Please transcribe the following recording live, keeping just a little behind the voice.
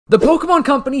The Pokemon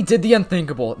Company did the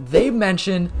unthinkable. They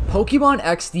mentioned Pokemon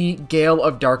XD Gale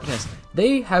of Darkness.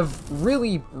 They have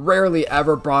really rarely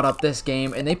ever brought up this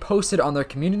game, and they posted on their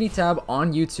community tab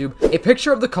on YouTube a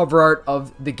picture of the cover art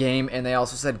of the game, and they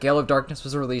also said Gale of Darkness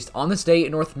was released on this date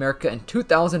in North America in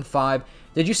 2005.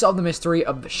 Did you solve the mystery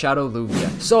of Shadow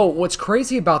Lugia? So what's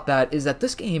crazy about that is that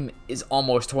this game is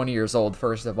almost 20 years old,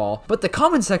 first of all, but the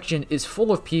comment section is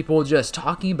full of people just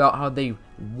talking about how they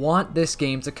want this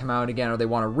game to come out again, or they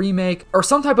want a remake, or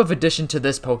some type of addition to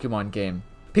this Pokemon game.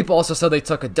 People also said they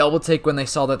took a double take when they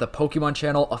saw that the Pokemon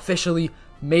channel officially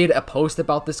made a post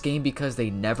about this game because they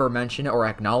never mention it or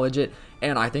acknowledge it,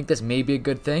 and I think this may be a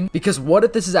good thing, because what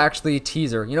if this is actually a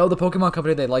teaser? You know, the Pokemon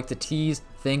Company, they like to tease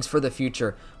things for the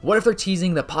future. What if they're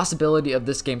teasing the possibility of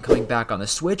this game coming back on the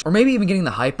Switch, or maybe even getting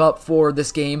the hype up for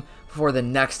this game for the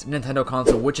next Nintendo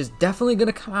console, which is definitely going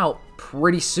to come out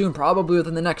pretty soon, probably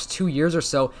within the next 2 years or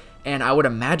so. And I would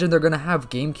imagine they're going to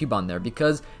have GameCube on there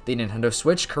because the Nintendo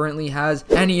Switch currently has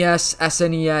NES,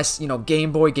 SNES, you know,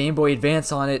 Game Boy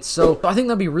Advance on it. So I think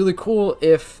that'd be really cool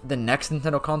if the next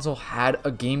Nintendo console had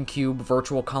a GameCube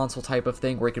virtual console type of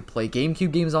thing where you could play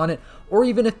GameCube games on it, or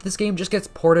even if this game just gets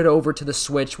ported over to the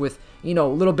Switch with, you know,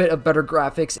 a little bit of better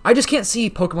graphics. I just can't see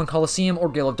Pokemon Coliseum or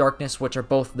Gale of Darkness, which are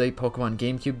both the Pokemon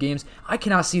GameCube games. I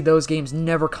cannot see those games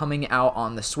never coming out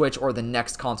on the Switch or the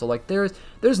next console. Like,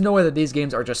 there's no way that these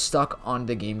games are just stuck on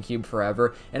the GameCube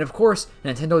forever. And of course,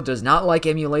 Nintendo does not like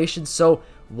emulation, so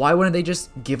why wouldn't they just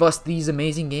give us these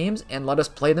amazing games and let us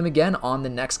play them again on the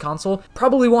next console?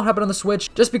 Probably won't happen on the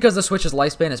Switch, just because the Switch's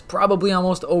lifespan is probably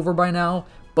almost over by now.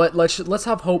 But let's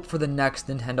have hope for the next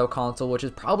Nintendo console, which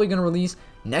is probably going to release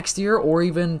next year or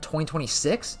even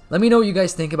 2026. Let me know what you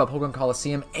guys think about Pokemon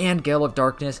Coliseum and Gale of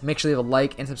Darkness. Make sure you leave a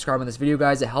like and subscribe on this video,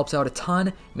 guys. It helps out a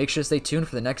ton. Make sure to stay tuned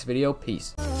for the next video.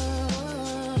 Peace.